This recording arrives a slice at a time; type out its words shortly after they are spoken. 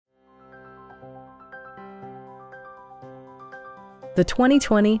The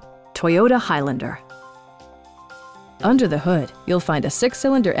 2020 Toyota Highlander. Under the hood, you'll find a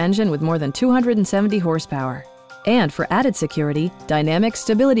 6-cylinder engine with more than 270 horsepower. And for added security, dynamic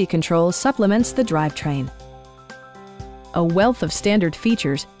stability control supplements the drivetrain. A wealth of standard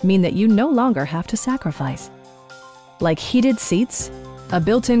features mean that you no longer have to sacrifice. Like heated seats, a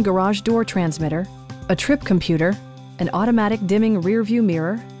built-in garage door transmitter, a trip computer, an automatic dimming rear-view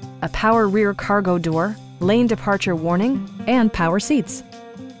mirror, a power rear cargo door, lane departure warning, and power seats.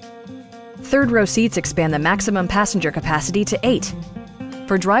 Third-row seats expand the maximum passenger capacity to 8.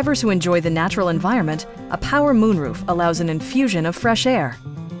 For drivers who enjoy the natural environment, a power moonroof allows an infusion of fresh air.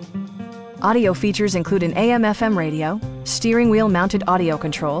 Audio features include an AM/FM radio, steering wheel mounted audio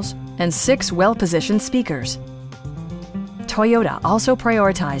controls, and 6 well-positioned speakers. Toyota also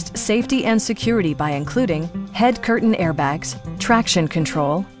prioritized safety and security by including head curtain airbags, traction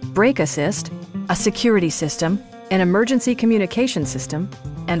control, brake assist, a security system, an emergency communication system,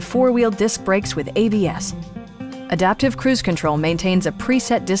 and 4-wheel disc brakes with ABS. Adaptive Cruise Control maintains a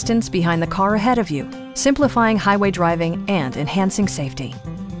preset distance behind the car ahead of you, simplifying highway driving and enhancing safety.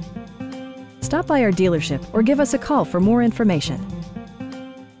 Stop by our dealership or give us a call for more information.